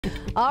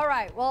All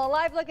right, well, a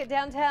live look at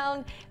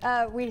downtown.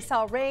 We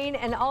saw rain,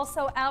 and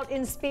also out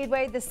in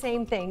Speedway, the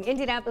same thing.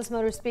 Indianapolis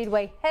Motor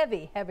Speedway,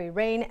 heavy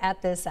rain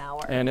at this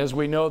hour. And as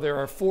we know, there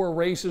are 4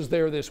 races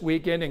there this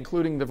weekend,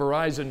 including the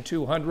Verizon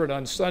 200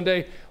 on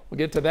Sunday. We'll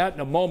get to that in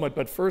a moment,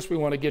 but first we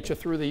want to get you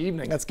through the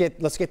evening. Let's get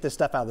this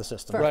stuff out of the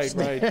system. Right.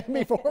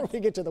 Before we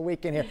get to the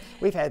weekend here,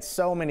 we've had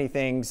so many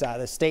things.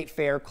 The State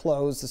Fair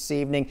closed this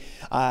evening.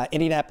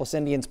 Indianapolis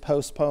Indians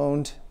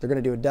postponed. They're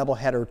going to do a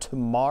doubleheader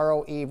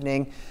tomorrow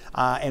evening,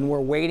 and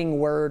we're waiting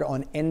word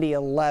on Indy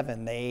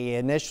 11. They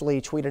initially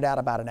tweeted out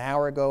about an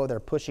hour ago. They're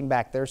pushing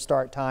back their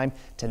start time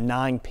to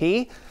 9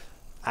 p.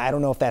 I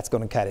don't know if that's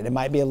going to cut it. It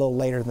might be a little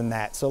later than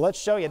that. So let's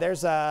show you.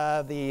 There's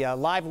the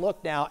live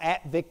look now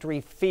at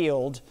Victory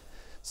Field.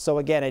 So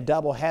again, a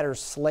doubleheader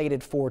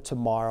slated for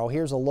tomorrow.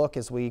 Here's a look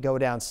as we go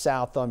down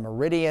south on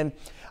Meridian.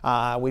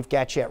 We've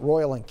got you at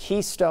Royal and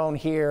Keystone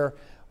here.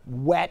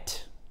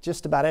 Wet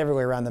just about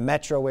everywhere around the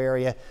metro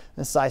area.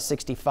 This is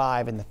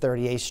I-65 and the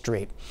 38th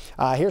Street.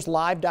 Here's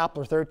live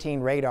Doppler 13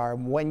 radar.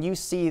 When you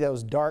see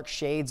those dark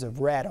shades of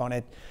red on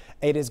it,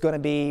 it is going to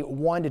be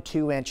 1 to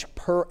 2 inch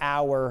per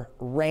hour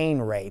rain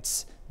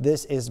rates.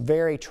 This is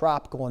very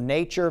tropical in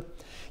nature.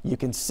 You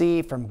can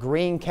see from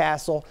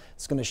Greencastle,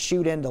 it's going to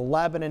shoot into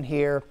Lebanon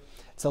here.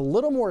 It's a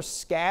little more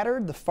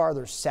scattered the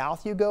farther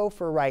south you go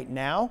for right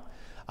now,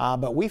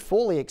 but we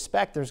fully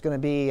expect there's going to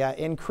be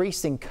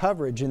increasing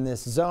coverage in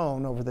this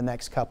zone over the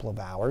next couple of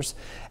hours.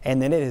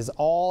 And then it is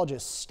all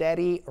just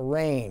steady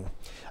rain.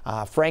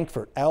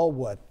 Frankfort,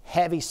 Elwood,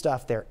 heavy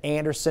stuff there.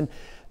 Anderson.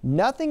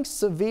 Nothing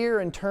severe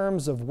in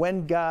terms of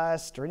wind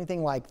gust or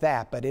anything like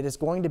that, but it is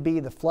going to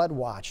be the flood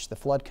watch, the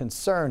flood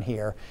concern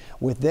here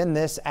within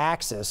this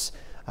axis.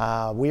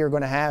 We are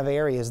going to have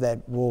areas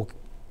that will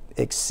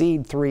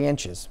exceed 3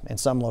 inches in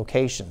some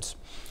locations.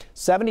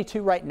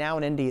 72 right now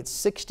in Indy. It's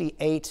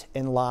 68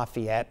 in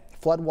Lafayette.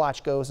 Flood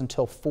watch goes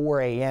until 4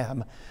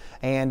 a.m.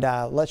 And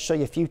let's show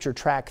you future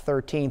track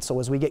 13. So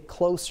as we get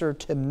closer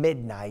to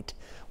midnight,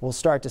 we'll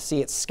start to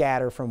see it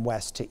scatter from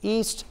west to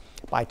east.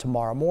 By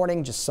tomorrow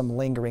morning, just some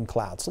lingering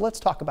clouds. So let's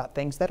talk about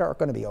things that are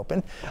going to be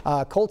open.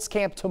 Colts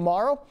camp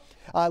tomorrow.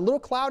 A little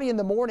cloudy in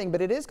the morning,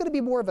 but it is going to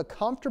be more of a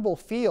comfortable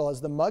feel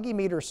as the muggy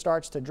meter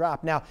starts to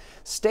drop. Now,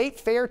 State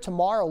Fair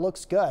tomorrow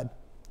looks good.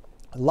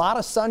 A lot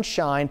of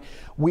sunshine.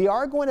 We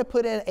are going to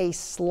put in a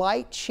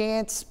slight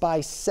chance by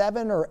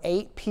 7 or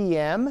 8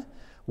 p.m.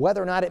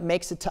 Whether or not it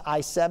makes it to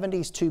I-70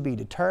 is to be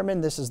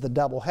determined. This is the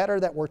doubleheader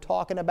that we're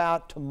talking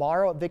about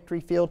tomorrow at Victory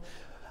Field.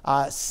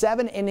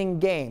 7-inning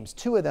games,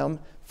 2 of them.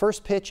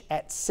 First pitch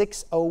at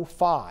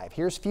 6:05.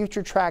 Here's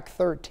future track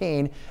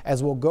 13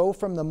 as we'll go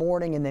from the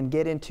morning and then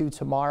get into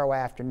tomorrow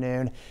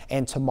afternoon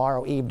and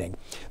tomorrow evening.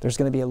 There's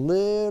going to be a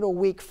little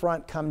weak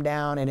front come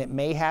down, and it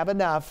may have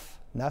enough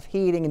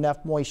heating,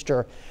 enough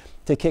moisture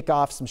to kick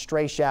off some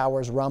stray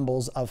showers,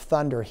 rumbles of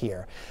thunder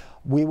here.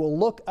 We will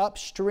look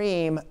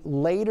upstream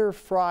later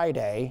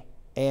Friday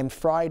and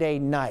Friday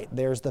night.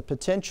 There's the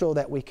potential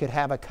that we could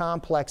have a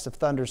complex of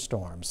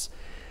thunderstorms.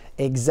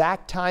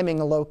 Exact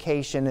timing and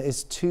location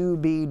is to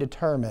be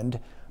determined,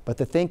 but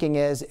the thinking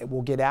is it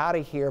will get out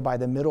of here by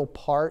the middle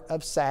part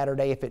of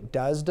Saturday if it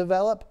does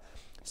develop,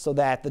 so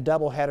that the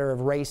doubleheader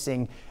of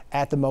racing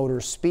at the Motor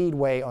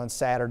Speedway on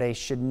Saturday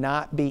should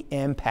not be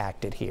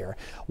impacted here.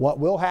 What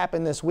will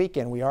happen this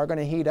weekend, we are going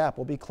to heat up.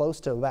 We'll be close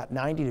to about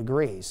 90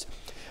 degrees.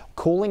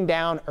 Cooling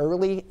down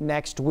early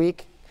next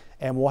week,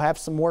 and we'll have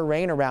some more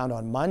rain around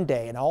on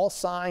Monday, and all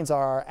signs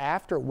are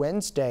after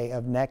Wednesday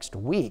of next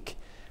week,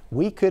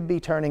 we could be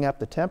turning up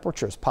the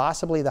temperatures,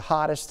 possibly the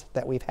hottest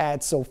that we've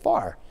had so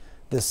far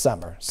this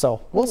summer.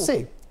 So we'll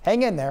see.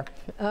 Hang in there.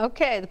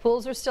 Okay, the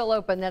pools are still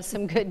open. That's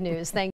some good news. Thank you.